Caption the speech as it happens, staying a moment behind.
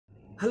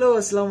Hello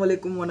அஸ்ஸலாமு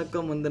அலைக்கும்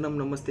வணக்கம் வந்தனம்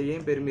நமஸ்தே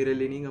என் பேர் MIR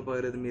Ali நீங்கள்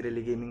பார்க்குறது MIR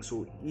Ali gaming. ஸோ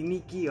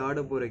இன்னைக்கு ஆட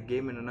போகிற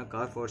கேம் என்னென்னா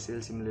கார் ஃபார்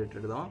சேல்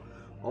சிமுலேட்டர் தான்.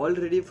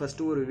 ஆல்ரெடி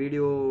ஃபஸ்ட்டு ஒரு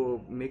வீடியோ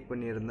மேக்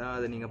பண்ணியிருந்தேன்,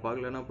 அதை நீங்கள்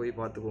பார்க்கலன்னா போய்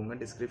பார்த்துக்கோங்க,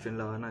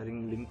 டிஸ்கிரிப்ஷனில் வேணால்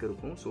லிங்க்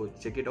இருக்கும். So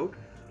check it out.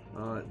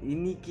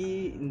 இன்னைக்கு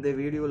இந்த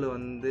வீடியோவில்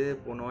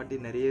போன வாட்டி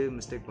நிறைய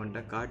மிஸ்டேக்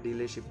பண்ணிட்டேன். கார்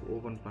டீலர்ஷிப்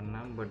ஓப்பன்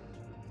பண்ணேன், பட்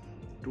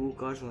 2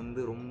 கார்ஸ்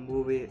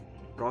ரொம்பவே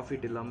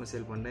ப்ராஃபிட் இல்லாமல்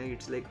சேல் பண்ணேன்.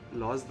 இட்ஸ் லைக்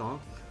லாஸ் தான்.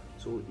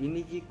 ஸோ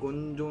இன்றைக்கி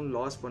கொஞ்சம்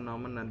லாஸ்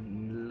பண்ணாமல்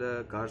நல்ல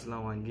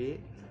கார்ஸ்லாம் வாங்கி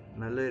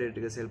நல்ல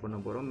ரேட்டுக்கு சேல் பண்ண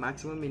போகிறோம்.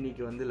 மேக்ஸிமம்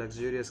இன்றைக்கி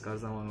லக்ஸூரியஸ்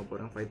கார்ஸ் தான் வாங்க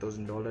போகிறோம்.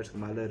 $5,000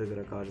 மேலே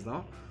இருக்கிற கார்ஸ்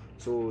தான்.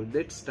 So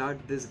let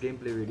start this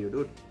game play video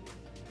dude.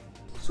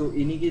 So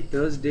இன்றைக்கி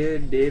Thursday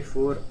Day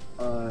 4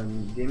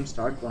 கேம்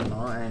ஸ்டார்ட்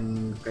பண்ணோம். அண்ட்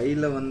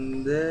கையில்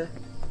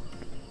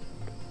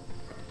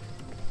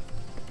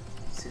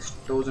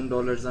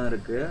 $6,000 தான்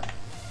இருக்குது.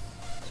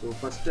 ஸோ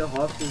ஃபஸ்ட்டு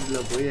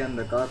ஆஃபீஸில் போய்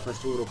அந்த கார்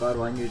ஃபஸ்ட்டு ஒரு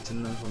கார் வாங்கி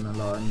வச்சுருந்தேன்னு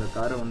சொன்னால அந்த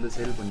காரை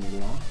சேல்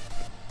பண்ணிடலாம்.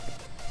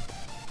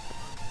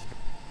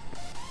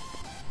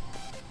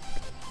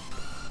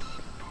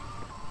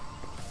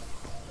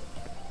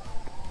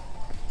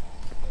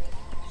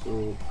 ஸோ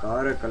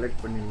காரை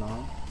கலெக்ட்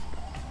பண்ணிடலாம்.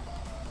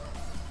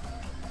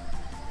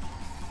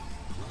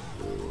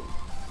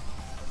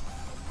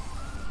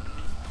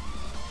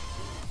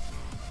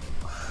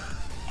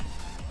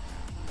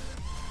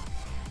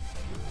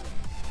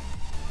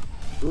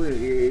 ஸோ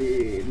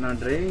நான்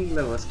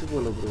டிரைவிங்கில் ஃபஸ்ட்டு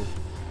போகல ப்ரோ.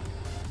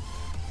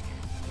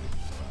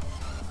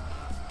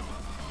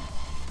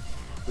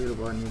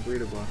 போயிடுப்பா, நீ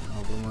போயிடுப்பா, நான்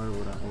அப்புறமா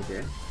போகிறேன். Okay,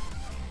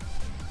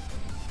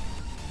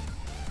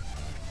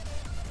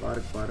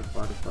 park park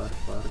park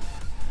park park.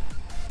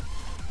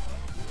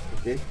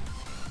 Okay,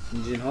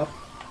 engine off,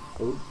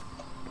 out,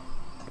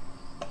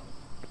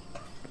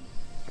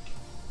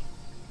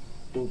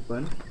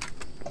 open.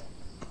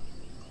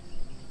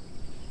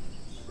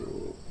 So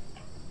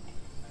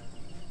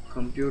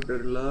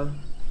கம்ப்யூட்டரில்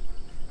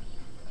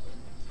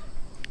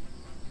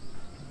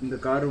இந்த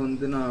கார்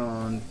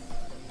நான்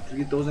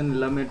 3,000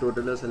 எல்லாமே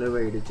டோட்டலாக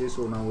செலவாகிடுச்சு.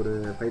 ஸோ நான் ஒரு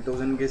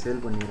 5,000க்கே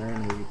சேல் பண்ணிடுறேன்.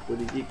 எனக்கு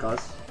இப்போதைக்கு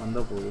காசு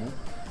வந்தால் போதும்.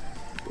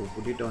 So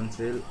put it on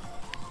sale.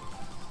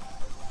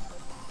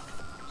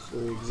 So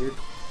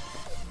exit.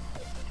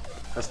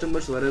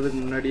 Customers வர்றதுக்கு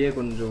முன்னாடியே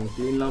கொஞ்சம்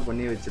க்ளீன்லாம்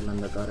பண்ணி வச்சிடலாம்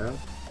அந்த காரை.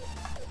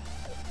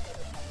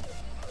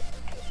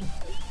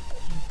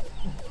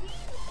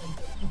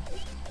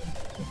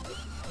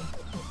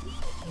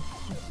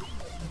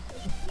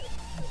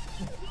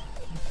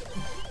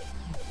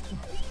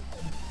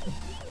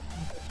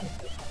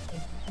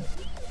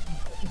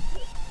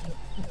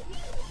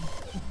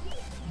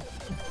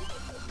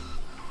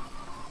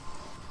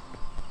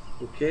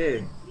 ஓகே,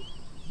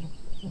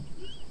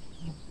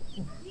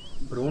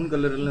 ப்ரௌன்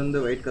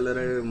கலர்லேருந்து ஒயிட்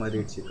கலரே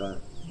மாறிடுச்சு கார்.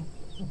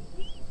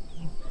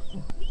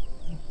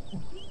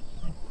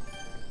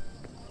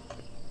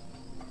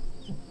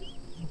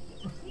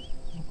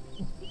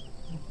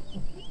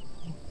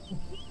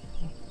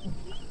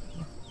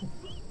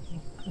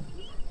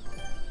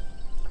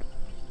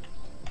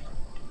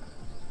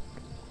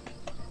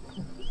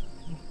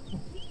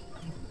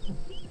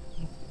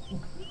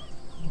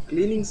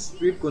 க்ளீனிங்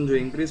ஸ்பீட் கொஞ்சம்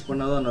இன்க்ரீஸ்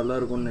பண்ணால் தான்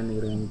நல்லாயிருக்கும்னு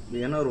நினைக்கிறேன்.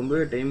 ஏன்னா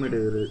ரொம்பவே டைம்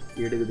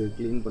எடுக்குது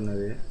க்ளீன்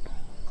பண்ணவே.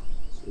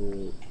 ஸோ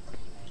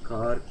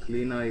கார்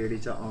க்ளீனாக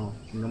ஆகிடுச்சா?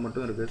 இங்கே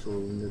மட்டும் இருக்குது. ஸோ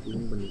இங்கே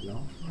க்ளீன்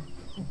பண்ணிக்கலாம்.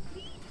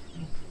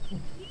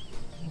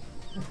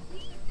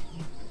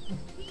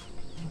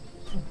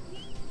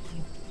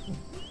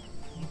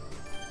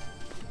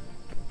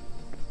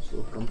 So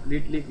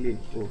completely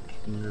clean.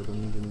 இங்கே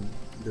கொஞ்சம்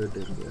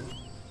டர்ட் இருக்குது.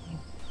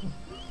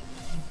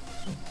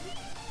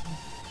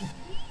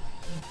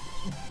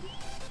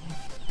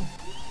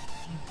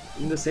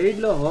 இந்த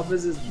சைடில்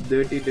ஆஃபீஸ் இஸ்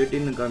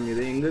டர்ட்டின்னு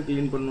காமிக்குது. எங்கே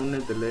க்ளீன் பண்ணணுன்னே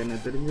தெரியல.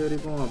 எனக்கு தெரிஞ்ச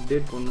வரைக்கும்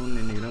அப்டேட்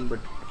பண்ணணுன்னு நினைக்கிறேன்.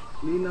 பட்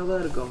க்ளீனாக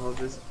தான் இருக்கா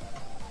ஆஃபீஸ்.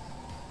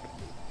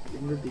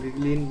 எங்கே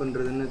க்ளீன்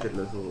பண்ணுறதுன்னு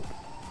தெரியல. ஸோ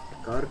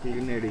கார்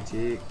க்ளீன்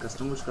ஆகிடுச்சு.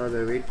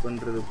 கஸ்டமர்ஸ்க்காக வெயிட்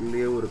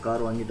பண்ணுறதுக்குள்ளேயே ஒரு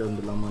கார் வாங்கிட்டு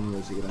வந்துடலாமான்னு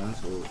யோசிக்கிறேன்.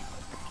 ஸோ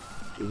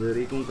இது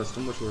வரைக்கும்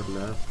கஸ்டமர்ஸ் வரல.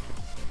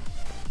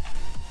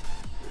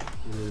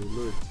 இது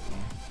இவ்வளோ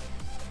வச்சுக்கலாம்.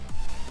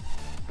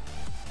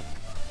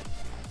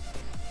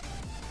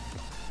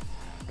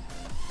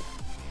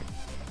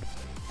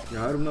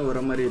 யாருமே வர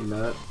மாதிரி இல்லை.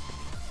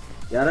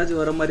 யாராச்சும்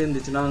வர மாதிரி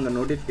இருந்துச்சுன்னா அங்கே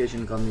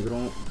நோட்டிஃபிகேஷன்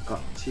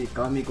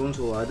காமிக்கும்.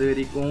 ஸோ அது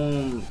வரைக்கும்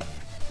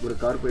ஒரு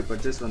கார் போய்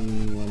பர்ச்சேஸ்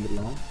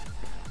வந்துடலாம்.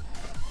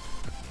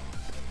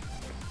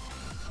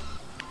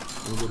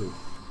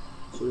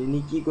 ஸோ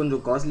இன்னைக்கு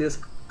கொஞ்சம் காஸ்ட்லியஸ்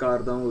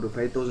கார் தான். ஒரு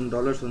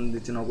 $5,000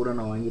 வந்துச்சுன்னா கூட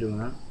நான்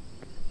வாங்கிடுவேன்.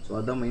 ஸோ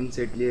அதான் மைண்ட்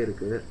செட்லேயே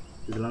இருக்குது.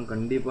 இதெல்லாம்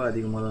கண்டிப்பாக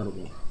அதிகமாக தான்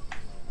இருக்கும்.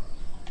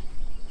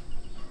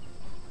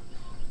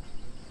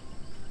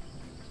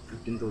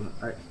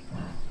 15,000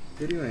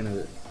 தெரியும்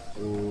எனக்கு.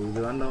 ஸோ இது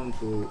வேண்டாம்.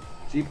 ஸோ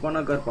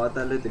சீப்பான கார்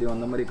பார்த்தாலே தெரியும்.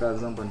 அந்த மாதிரி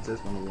கார் தான்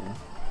பர்ச்சேஸ் பண்ணுவேன்.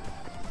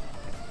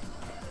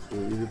 ஸோ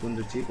இது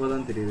கொஞ்சம் சீப்பாக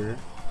தான் தெரியுது.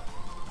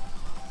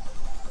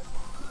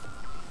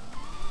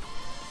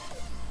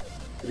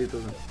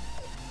 3,000.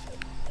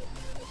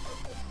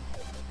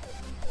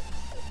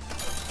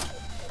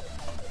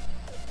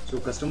 ஸோ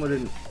கஸ்டமர்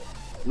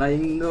நான்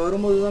இங்கே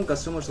வரும்போது தான்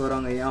கஸ்டமர்ஸ்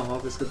வராங்க, ஏன்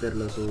ஆஃபீஸ்க்கு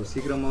தெரில. ஸோ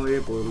சீக்கிரமாகவே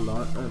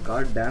போயிடலாம்.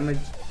 கார்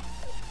டேமேஜ்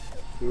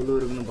எவ்வளோ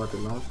இருக்குன்னு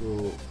பார்த்துக்கலாம். ஸோ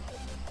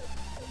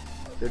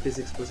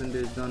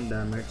 36% தான்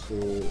டேமேஜ். ஸோ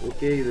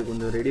ஓகே, இது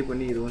கொஞ்சம் ரெடி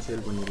பண்ணி இதுவும்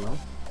சேல் பண்ணிடலாம்.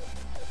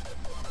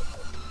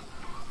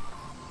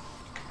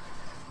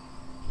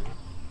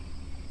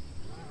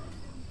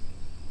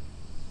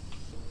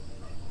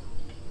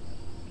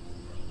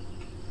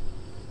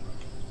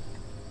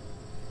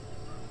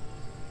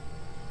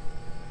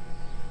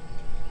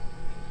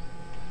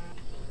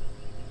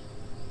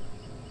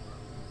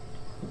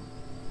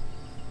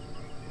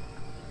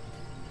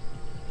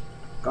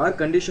 கார்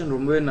கண்டிஷன்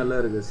ரொம்பவே நல்லா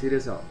இருக்குது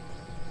சீரியஸாக.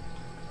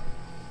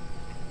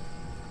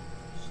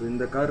 ஸோ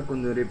இந்த கார்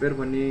கொஞ்சம் ரிப்பேர்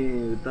பண்ணி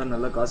விற்றா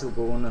நல்லா காசு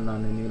போகும்னு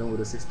நான் நினைக்கிறேன்.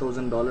 ஒரு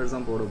 $6,000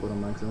 தான் போட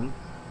போகிறேன் மேக்ஸிமம்.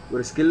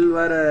 ஒரு ஸ்கில்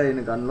வேறு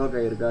எனக்கு அன்லாக்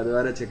ஆகிருக்கு, அது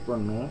வேறு செக்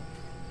பண்ணணும்.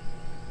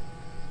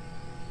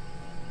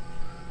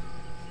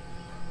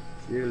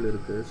 ஃபியூல்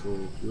இருக்குது, ஸோ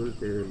ஃபியூல்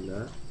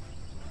தேவையில்லை.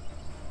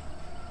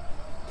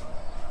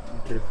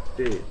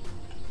 ட்ரிஃப்ட்டு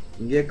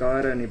இங்கேயே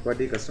காரை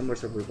நிப்பாட்டி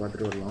கஸ்டமர்ஸை போய்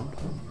பார்த்துட்டு வரலாம்.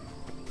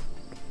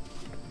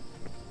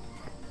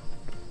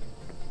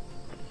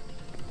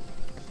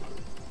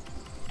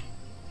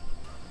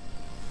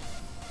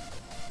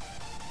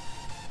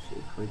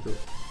 So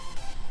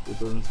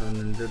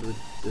 2,700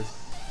 with this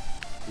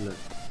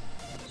plus,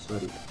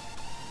 sorry,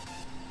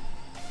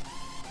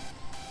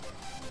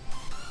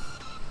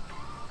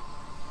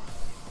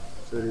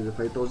 sir இது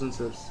 5,000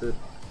 சார்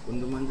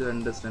கொஞ்சம்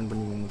அண்டர்ஸ்டாண்ட்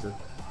பண்ணிக்கோங்க சார்.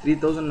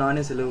 3,000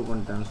 நானே செலவு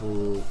பண்ணிட்டேன். ஸோ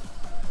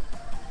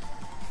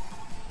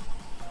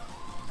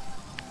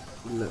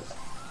இல்லை,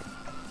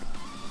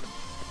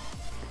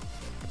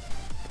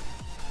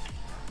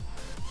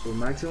 ஸோ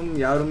மேக்ஸிமம்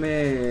யாருமே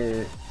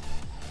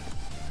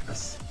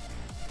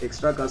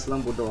எக்ஸ்ட்ரா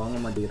காசுலாம் போட்டு வாங்க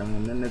மாட்டேங்கிறாங்க,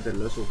 என்னென்ன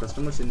தெரியல. ஸோ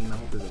கஸ்டமர்ஸ் என்ன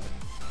சார்,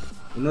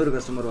 இன்னொரு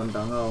கஸ்டமர்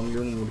வந்துட்டாங்க,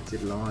 அவங்களையும்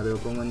முடிச்சிடலாம்.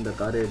 அதுக்கப்புறமா இந்த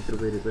காரை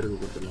எடுத்துகிட்டு போய் ரிப்பேருக்கு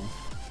கொடுத்துடலாம்.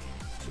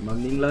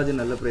 மேம்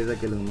நீங்களாச்சும் நல்ல ப்ரைஸாக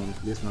கேளுங்க ma'am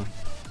please ma'am.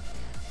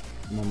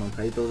 Ma'am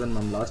 5,000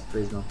 ma'am last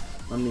price ma'am.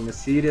 Ma'am நீங்கள்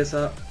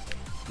சீரியஸாக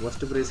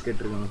ஃபஸ்ட்டு ப்ரைஸ்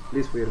கேட்டிருக்காங்க,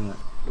 ப்ளீஸ் போயிருங்க.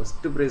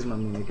 ஃபஸ்ட்டு ப்ரைஸ்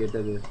மேம் நீங்கள்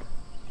கேட்டது.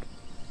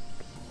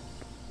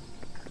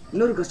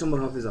 இன்னொரு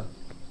கஸ்டமர் ஆஃபீஸா,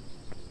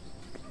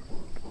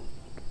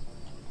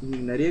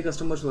 இன்னைக்கு நிறைய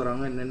கஸ்டமர்ஸ்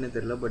வராங்க, என்னென்னு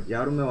தெரியல, பட்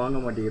யாருமே வாங்க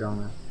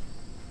மாட்டேங்கிறாங்க.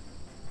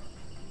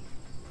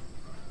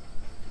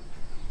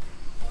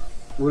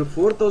 ஒரு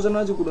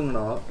 4,000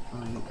 கொடுங்கடா.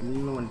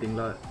 நீங்களும்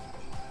வந்துட்டீங்களா?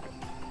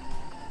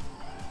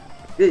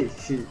 ஏய்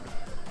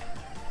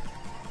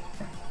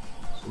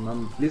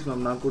மேம் ப்ளீஸ்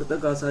மேம், நான் கொடுத்த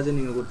காசாச்சும்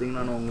நீங்கள்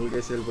கொடுத்தீங்கன்னா நான்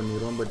உங்களுக்கே சேல்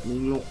பண்ணிடுவோம். பட்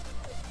நீங்களும்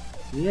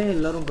ஏன்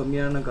எல்லோரும்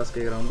கம்மியான காசு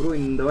கேட்குறாங்க ப்ரோ?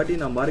 இந்த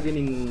வாட்டி நான்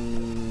பார்கெனிங்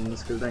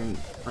ஸ்கில் தான்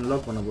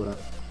அன்லாக் பண்ண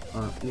போகிறேன்.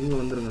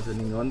 நீங்களும் வந்துடுங்க சார்.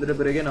 நீங்கள் வந்துட்ட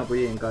பிறகே நான்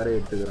போய் என் காரை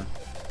எடுத்துக்கிறேன்.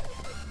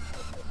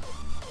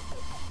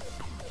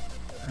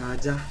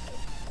 ராஜா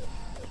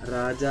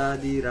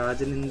ராஜாதி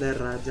ராஜனிந்தர்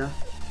ராஜா.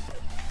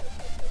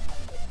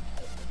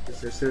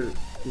 சார் சார்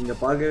நீங்கள்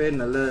பார்க்கவே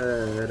நல்ல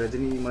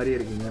ரஜினி மாதிரி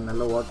இருக்கீங்க,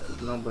 நல்ல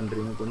வாக்லாம்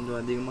பண்ணுறீங்க, கொஞ்சம்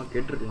அதிகமாக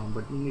கேட்டிருக்கலாம்,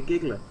 பட் நீங்கள்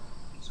கேட்கல.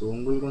 ஸோ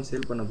உங்களுக்கும்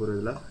சேல் பண்ண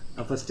போகிறதில்ல.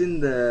 நான் ஃபஸ்ட்டு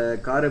இந்த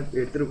காரை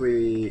எடுத்துகிட்டு போய்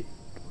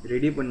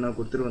ரெடி பண்ண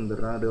கொடுத்துட்டு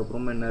வந்துடுறேன்,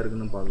 அதுக்கப்புறமா என்ன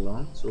இருக்குன்னு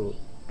பார்க்கலாம். ஸோ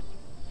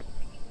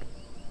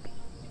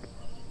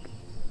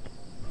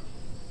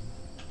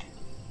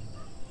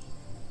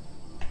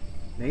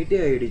நைட்டே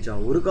ஆகிடுச்சா?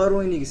 ஒரு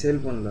காரும் இன்றைக்கி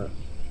சேல் பண்ணல.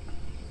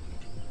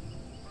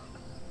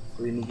 ஸோ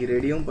இன்றைக்கி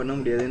ரெடியும் பண்ண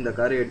முடியாது, இந்த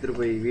காரை எடுத்துகிட்டு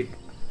போய்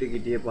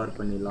வீட்டுக்கிட்டேயே பார்க்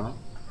பண்ணிடலாம்.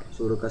 ஸோ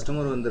ஒரு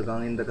கஸ்டமர்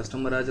வந்திருக்காங்க, இந்த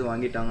கஸ்டமராச்சும்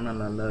வாங்கிட்டாங்கன்னா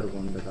நல்லா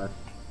இருக்கும் இந்த கார்.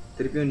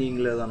 திருப்பியும்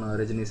நீங்களே தான் நான்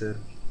ரஜினி சார்,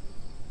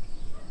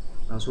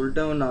 நான்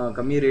சொல்லிட்டேன் நான்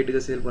கம்மி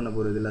ரேட்டுக்கு சேல் பண்ண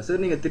போகிறது இல்லை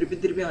சார். நீங்கள்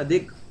திருப்பியும் அதே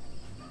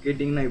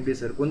கேட்டிங்கன்னா எப்படி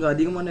சார்? கொஞ்சம்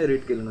அதிகமான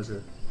ரேட் கேளுங்க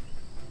சார்.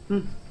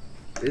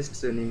 பெஸ்ட்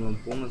சார், நீங்கள்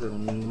போங்க சார்,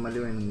 உங்கள்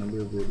மேலேயும் எனக்கு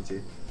நம்பிக்கை போயிடுச்சு.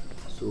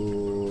 ஸோ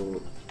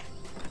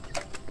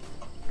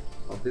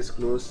ஆஃபீஸ்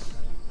க்ளோஸ்,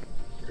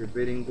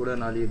 ரிப்பேரிங் கூட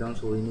நாளைக்கு தான்.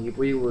 ஸோ இன்றைக்கி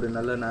போய் ஒரு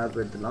நல்ல நேப்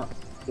எடுத்துலாம்.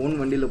 ஃபோன்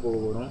வண்டியில் போக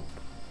போகிறோம்.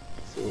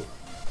 So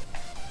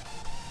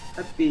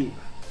happy.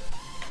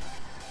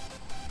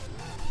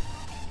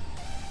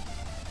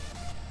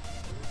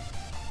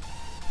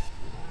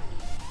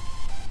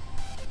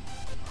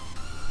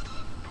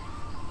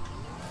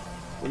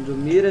 கொஞ்சம்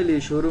MIR ALI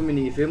ஷோரூம்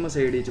இன்றைக்கி ஃபேமஸ்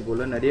ஆகிடுச்சு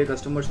போல், நிறைய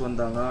கஸ்டமர்ஸ்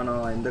வந்தாங்க.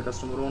 ஆனால் எந்த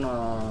கஸ்டமரும்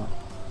நான்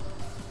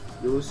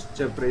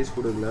யோசித்த ப்ரைஸ்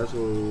கொடுக்கல.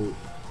 ஸோ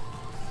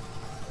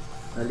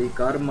நாளைக்கு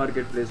கார்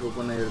மார்க்கெட் பிளேஸ்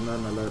ஓப்பன்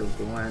ஆகிருந்தால்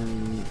நல்லாயிருக்கும்.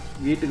 அண்ட்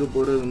வீட்டுக்கு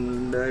போகிறது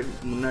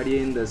முன்னாடியே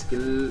இந்த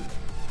ஸ்கில்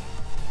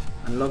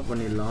அன்லாக்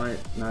பண்ணிடலாம்.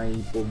 நான்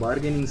இப்போது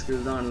பார்கெனிங்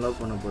ஸ்கில் தான்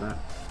அன்லாக் பண்ண போகிறேன்.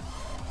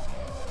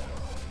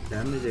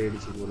 டேமேஜ்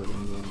ஆகிடுச்சு போல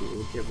கொஞ்சம் வந்து.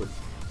 Okay, but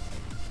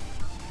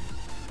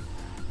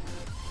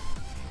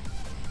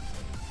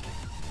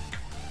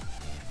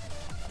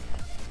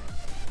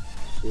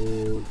so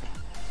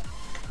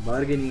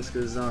bargaining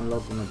skills தான்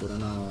அன்லாக் பண்ண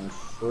போகிறேன் நான்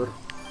sure.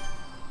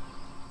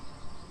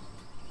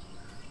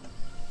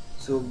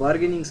 So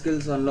bargaining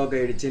skills unlock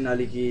ஆகிடுச்சு.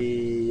 நாளைக்கு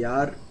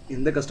யார்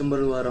எந்த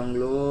கஸ்டமர்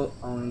வராங்களோ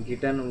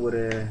அவங்கக்கிட்ட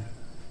ஒரு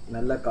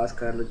நல்ல காசு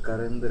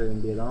கறந்துட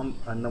வேண்டியதான்.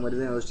 அந்த மாதிரி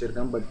தான்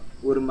யோசிச்சிருக்கேன். பட்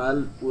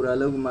ஒரு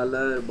அளவுக்கு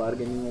மேலே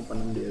பார்கெனிங்கும்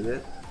பண்ண முடியாது.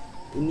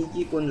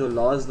 இன்றைக்கி கொஞ்சம்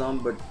லாஸ் தான்.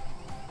 But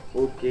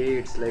okay,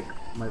 it's like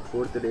my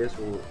 4th day.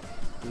 So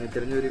எனக்கு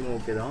தெரிஞ்ச வரைக்கும்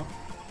ஓகே தான்.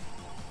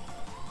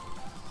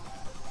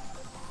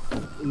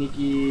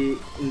 இன்னைக்கு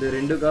இந்த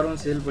 2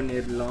 காரும் சேல்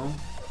பண்ணிடலாம்.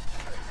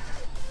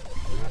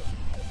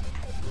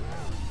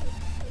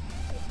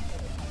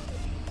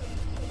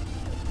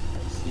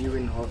 See you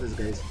in office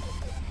guys.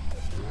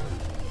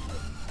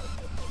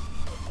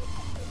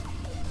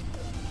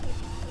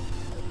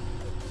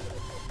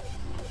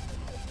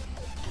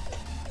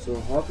 So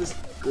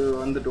ஆஃபீஸ்க்கு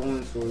வந்துட்டோம்.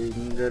 ஸோ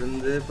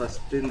இங்கேருந்து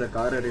ஃபஸ்ட்டு இந்த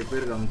காரை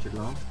ரிப்பேர்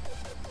காமிச்சிடலாம்.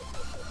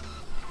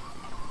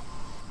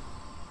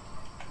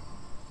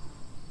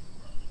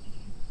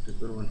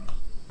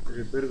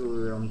 ரிப்பேருக்கு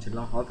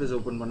காமிச்சிடலாம். ஆஃபீஸ்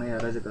ஓப்பன் பண்ணால்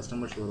யாராச்சும்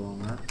கஸ்டமர்ஸ்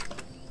வருவாங்க.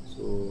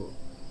 ஸோ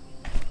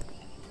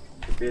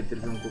ரிப்பேர்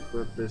திருப்பியும்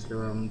குப்பை ப்ளேஸில்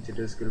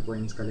அமைச்சிட்டு ஸ்கில்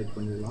பாயிண்ட்ஸ் கலெக்ட்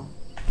பண்ணிடலாம்.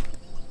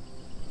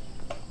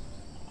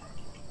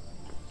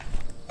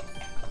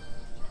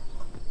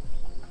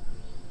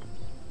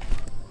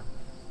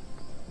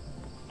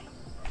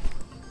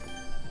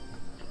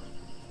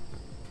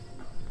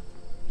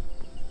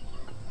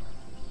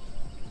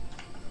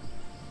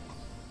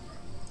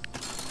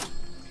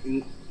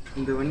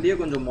 இந்த வண்டியை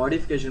கொஞ்சம்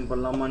மாடிஃபிகேஷன்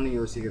பண்ணலாமான்னு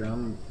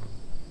யோசிக்கிறேன்.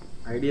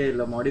 ஐடியா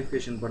இல்லை,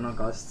 மாடிஃபிகேஷன் பண்ணால்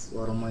காசு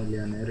வருமா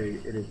இல்லையான்னு.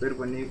 ரிப்பேர்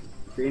பண்ணி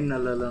பெயிண்ட்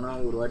நல்லா இல்லைன்னா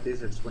ஒரு வாட்டி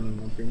சர்ச்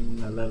பண்ணிக்கணும்.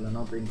 பெயிண்ட் நல்லா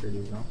இல்லைன்னா பெயிண்ட்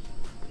அடிக்கலாம்.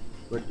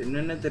 பட்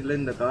என்னென்ன தெரியல,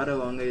 இந்த காரை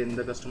வாங்க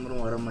எந்த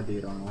கஸ்டமரும் வர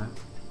மாட்டேங்கிறாங்க.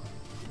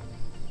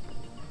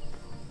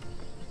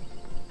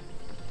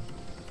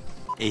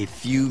 A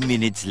few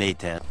minutes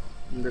later.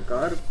 இந்த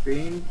கார்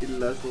பெயிண்ட்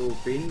இல்லை. ஸோ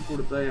பெயிண்ட்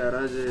கொடுத்தா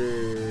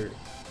யாராச்சும்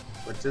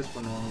பர்ச்சேஸ்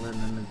பண்ணுவாங்களா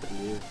என்னென்னு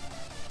தெரியல.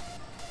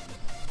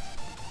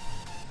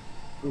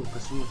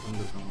 கஸ்டமர்ஸ்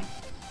வந்திருக்காங்க.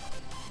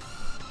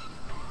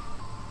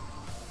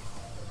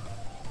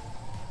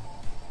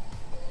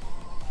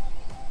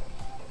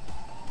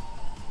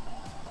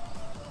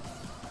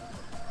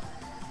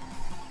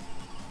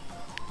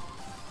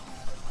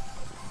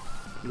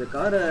 இந்த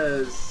காரை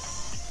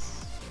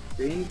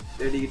பெயிண்ட்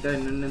அடிக்கிட்டா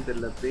என்னன்னு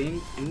தெரியல.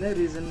 பெயிண்ட் என்ன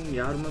ரீசன்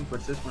யாருமே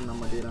பர்ச்சேஸ் பண்ண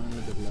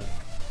மாட்டேங்கிறாங்கன்னு தெரியல.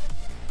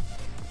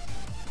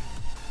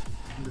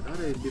 இந்த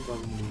காரை எப்படி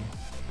பார்க்க முடியும்?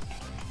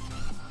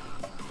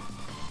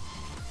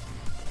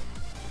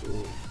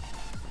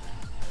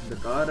 இந்த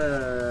காரை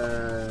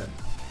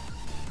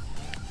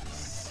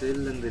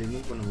சேல்லேருந்து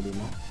ரிமூவ் பண்ண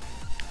முடியுமா?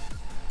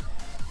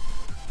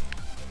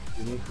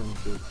 Remove from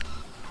sale.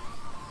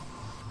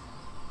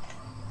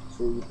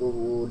 ஸோ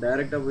இப்போது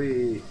டைரெக்டாக போய்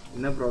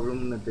என்ன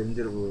ப்ராப்ளம்னு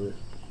தெரிஞ்சிட போகுது.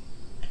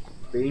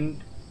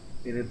 பெயிண்ட்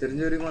எனக்கு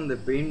தெரிஞ்ச வரைக்கும் அந்த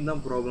பெயிண்ட்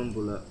தான் ப்ராப்ளம்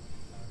போல்.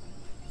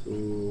 So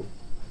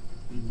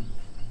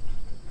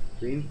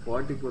paint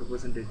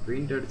 44%.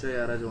 பெயிண்ட் அடித்தா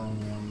யாராச்சும்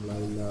வாங்குவாங்களா?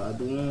 இல்லை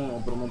அதுவும்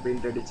அப்புறமா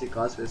பெயிண்ட் அடித்து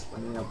காசு வேஸ்ட்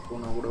பண்ணி அப்போ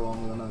நான் கூட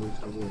வாங்கலன்னா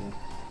வேஸ்ட்டாக போகும்.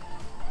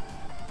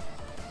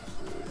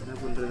 என்ன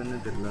பண்ணுறதுன்னு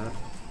தெரியல.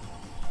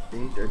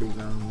 பெயிண்ட்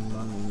அடிக்கலாம்னு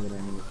தான்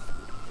நினைக்கிறேன்.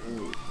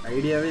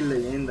 ஐடியாவே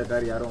இல்லை ஏன் இந்த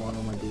கார் யாரும்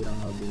வாங்க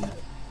மாட்டேங்கிறாங்க அப்படின்னு.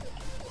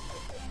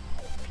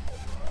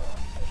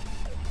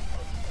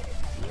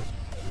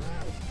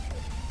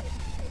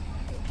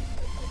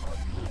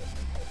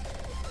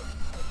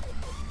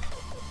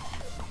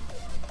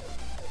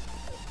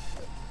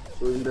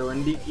 ஸோ இந்த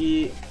வண்டிக்கு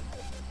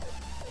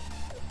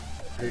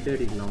ரெட்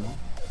அடிக்கலாமா?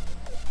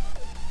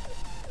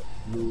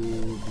 Blue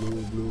blue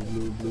blue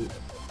blue blue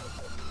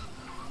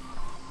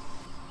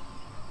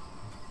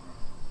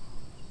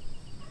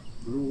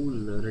blue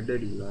இல்லை, ரெட்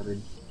அடிக்கலாம்.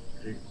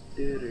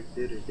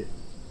 ரெட்டு.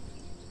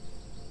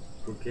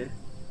 ஓகே,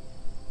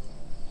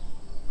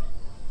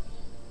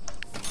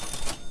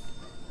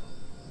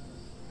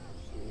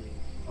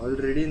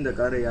 ஆல்ரெடி இந்த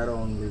காரை யாரும்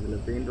வாங்க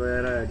இதில் பெயிண்ட்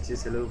வயராக அடித்து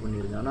செலவு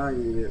பண்ணியிருக்கேன். ஆனால்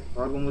இது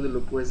பார்க்கும்போது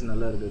லுக் வைஸ்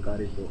நல்லா இருக்குது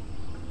கார். இப்போ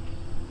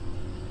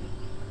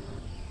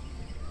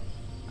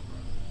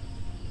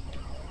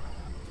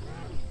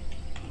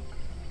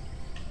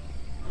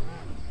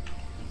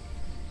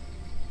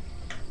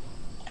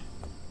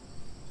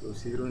ஸோ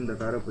சீக்கிரம் இந்த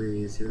காரை போய்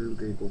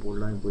சேலுக்கு இப்போ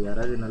போடலாம். இப்போ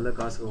யாராவது நல்ல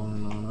காசு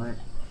வாங்கினாங்கன்னா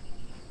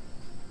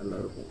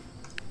நல்லாயிருக்கும்.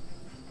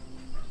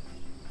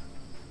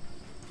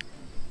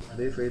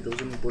 அதே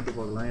 5000 போட்டு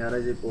பார்க்கலாம்.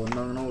 யாராச்சும் இப்போ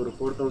வந்தாங்கன்னா ஒரு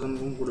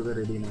 4000க்கும் கொடுக்க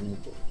ரெடி நான்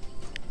இப்போ.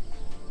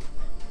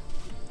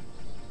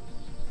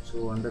 ஸோ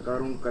அந்த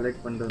காரும்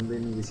கலெக்ட் பண்ணிட்டு வந்து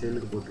இன்றைக்கி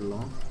சேலுக்கு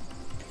போட்டுடலாம்.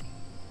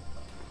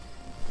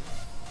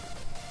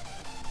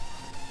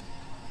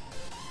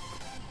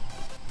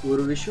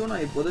 ஒரு விஷயம்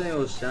நான் இப்போதான்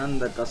யோசித்தேன்.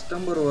 அந்த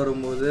கஸ்டமர்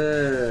வரும்போது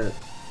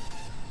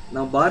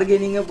நான்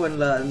பார்கெனிங்கே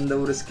பண்ணல. அந்த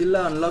ஒரு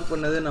ஸ்கில்லை அன்லாக்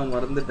பண்ணது நான்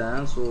மறந்துட்டேன்.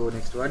 ஸோ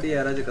நெக்ஸ்ட் வாட்டி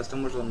யாராச்சும்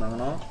கஸ்டமர்ஸ்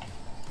வந்தாங்கன்னா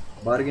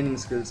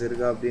பார்கெனிங் ஸ்கில்ஸ்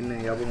இருக்கா அப்படின்னு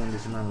ஞாபகம்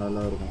வந்துச்சுன்னா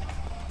நல்லா இருக்கும்.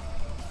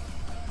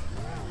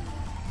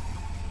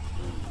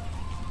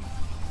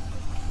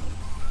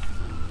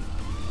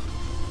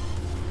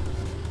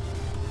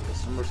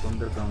 கஸ்டமர்ஸ்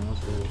வந்திருக்காங்க.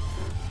 ஸோ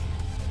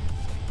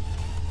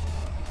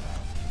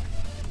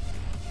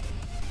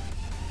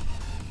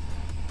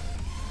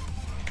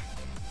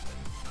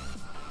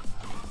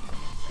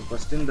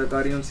ஃபஸ்ட்டு இந்த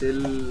காரையும்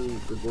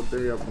சேலுக்கு போட்டு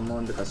அப்புறமா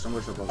வந்து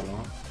கஸ்டமர்ஸை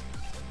பார்க்கலாம்.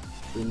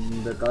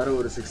 இந்த காரை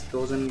ஒரு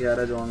 6000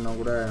 யாராச்சும் வாங்கினா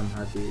கூட ஐம்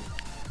ஹாப்பி.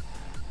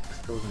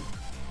 6000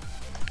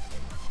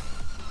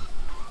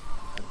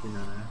 ஹாப்பி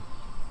நான்.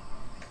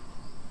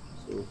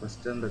 ஸோ ஸோ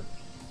ஃபஸ்ட்டு அந்த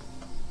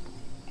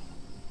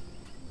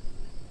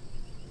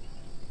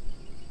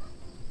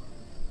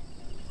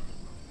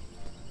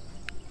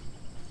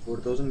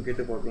 $4,000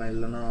 கேட்டு பார்க்கலாம்,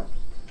 இல்லைன்னா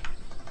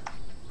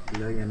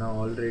இல்லை, ஏன்னா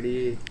ஆல்ரெடி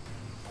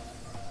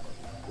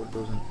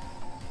 4,000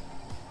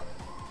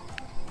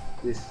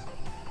 ப்ளீஸ்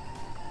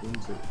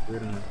சார்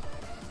போயிருங்க.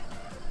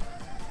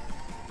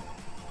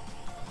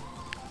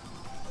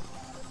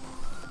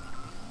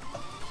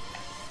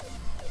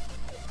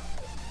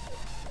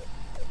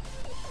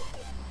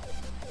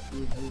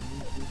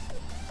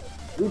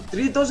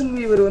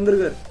 $3,000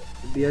 வந்திருக்காரு.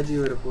 எப்படியாச்சும்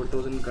இவர்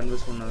 4,000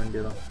 கன்வெர்ஸ் பண்ண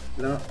வேண்டியதான்,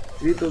 இல்லைனா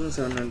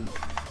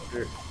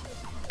 3,700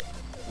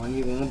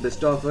 வாங்கிக்கோங்க.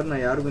 Best offer.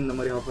 நான் யாருக்கும் இந்த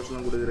மாதிரி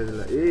ஆஃபர்ஸ்லாம் கொடுக்குறது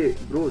இல்லை.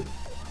 ப்ரோ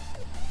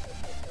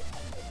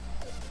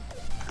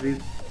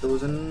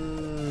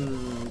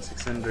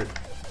 3,600.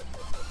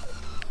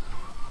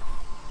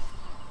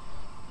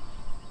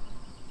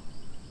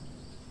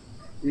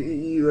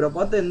 இவரை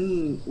பார்த்த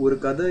ஒரு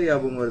கதை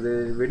ஞாபகம் வருது.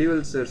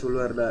 வெடிவல் சார்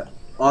சொல்லுவார்ல,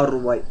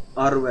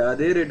 ₹6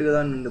 அதே ரேட்டுக்கு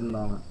தான் நின்று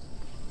இருந்தாங்க.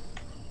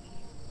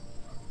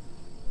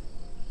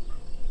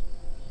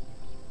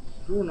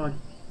 நான்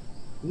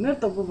என்ன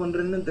தப்பு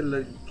பண்றேன்னு தெரியல.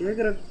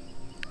 கேக்குற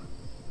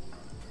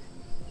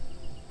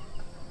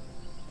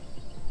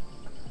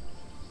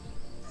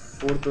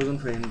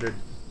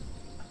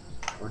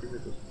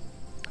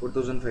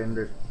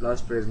 $4,500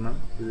 லாஸ்ட் பிரைஸ் மேம்.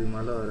 இது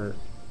மேலே வர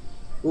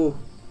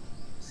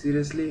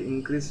சீரியஸ்லி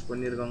இன்க்ரீஸ்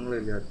பண்ணியிருக்காங்களா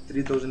இல்லையா?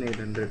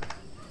 3,800.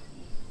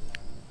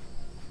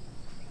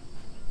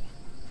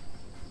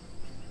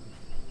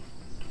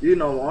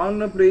 நான்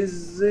வாங்கின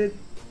ப்ரைஸே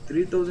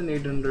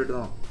 3,800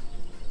 தான்.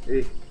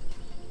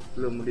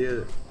 இல்லை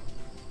முடியாது.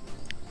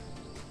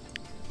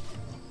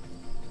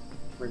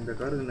 இந்த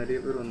காருக்கு நிறைய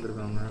பேர்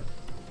வந்திருக்காங்க.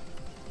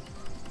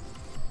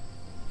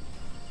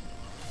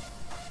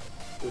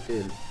 ஓகே,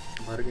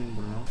 பார்கெயின்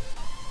பண்ணலாம்.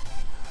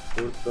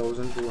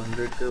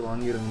 4,200க்கு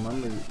வாங்கிடுங்க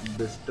மேம். இது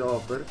best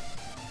offer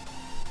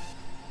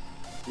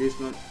please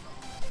ma'am.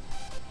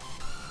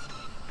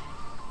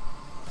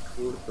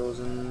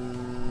 4,000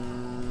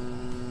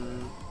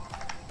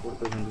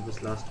 rupees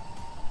last.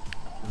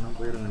 என்ன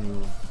போயிருங்க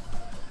நீங்கள்.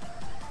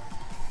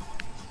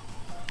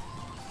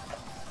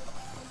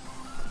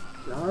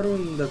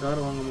 யாரும் இந்த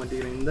கார் வாங்க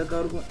மாட்டேங்கிறேன். இந்த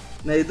காருக்கும்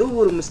நான் ஏதோ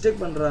ஒரு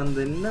மிஸ்டேக் பண்ணுறேன். அந்த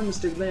என்ன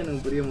மிஸ்டேக் தான்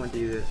எனக்கு புரிய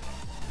மாட்டேங்குது.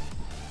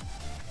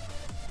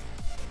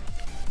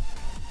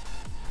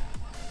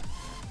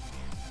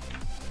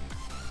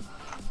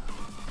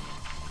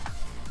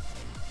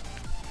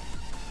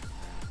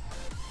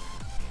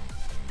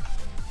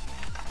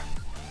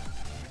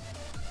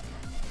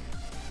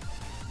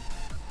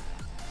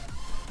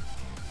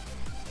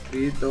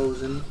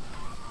 $3,000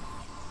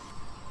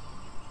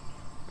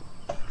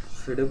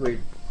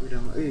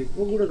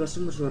 இப்போ கூட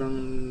கஸ்டமர்ஸ் வராங்க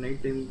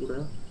நைட் டைம் கூட.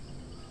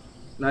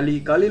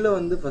 நாளைக்கு காலையில்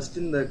வந்து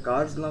ஃபஸ்ட்டு இந்த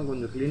கார்ஸ்லாம்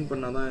கொஞ்சம் க்ளீன்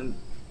பண்ணால் தான்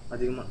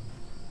அதிகமாக.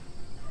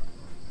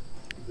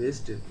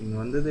 வேஸ்ட்டு, இங்கே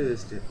வந்ததே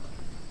வேஸ்ட்டு.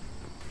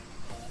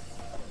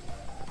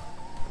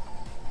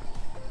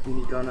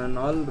 இன்னைக்கான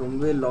நாள்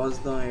ரொம்ப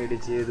லாஸ் தான்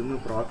ஆகிடுச்சு. எதுவுமே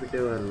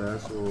ப்ராஃபிட்டே வரல.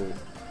 ஸோ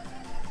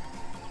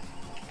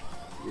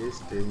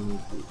வேஸ்ட்டு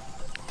இன்னைக்கு.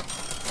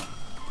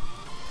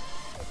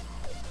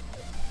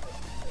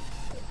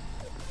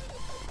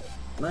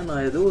 ஆனால்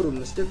நான் ஏதோ ஒரு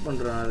மிஸ்டேக்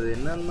பண்ணுறேன். அது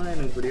என்னன்னா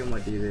எனக்கு புரிய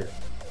மாட்டேங்குது.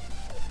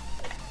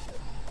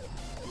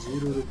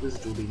 ₹0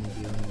 டூடி.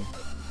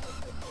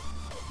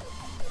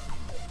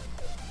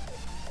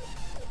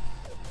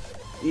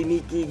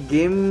 இன்னைக்கு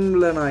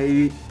கேமில் நான்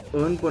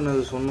ஏர்ன்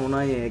பண்ணது சொன்னோன்னா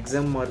என்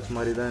எக்ஸாம் மார்க்ஸ்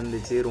மாதிரி தான்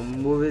இருந்துச்சு.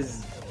 ரொம்பவே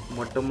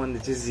மட்டமாக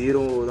இருந்துச்சு.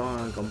 0 தான்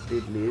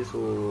கம்ப்ளீட்லி.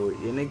 ஸோ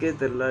எனக்கே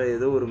தெரில,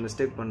 ஏதோ ஒரு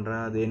மிஸ்டேக்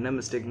பண்ணுறேன். அது என்ன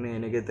மிஸ்டேக்னு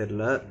எனக்கே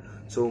தெரில.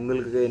 ஸோ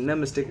உங்களுக்கு என்ன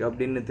மிஸ்டேக்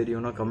அப்படின்னு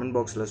தெரியும்னா கமெண்ட்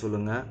பாக்ஸில்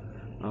சொல்லுங்கள்.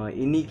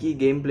 இன்னைக்கு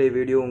கேம் பிளே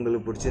வீடியோ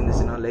உங்களுக்கு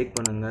பிடிச்சிருந்துச்சுன்னா லைக்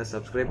பண்ணுங்கள்,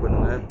 சப்ஸ்கிரைப்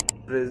பண்ணுங்கள்,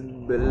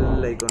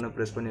 பெல் ஐக்கானை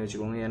ப்ரெஸ் பண்ணி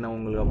வச்சுக்கோங்க. ஏன்னா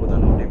உங்களுக்கு அப்போ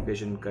தான்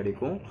நோட்டிஃபிகேஷன்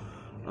கிடைக்கும்.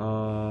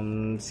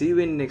 See you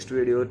in next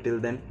video. Till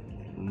then,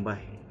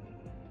 bye.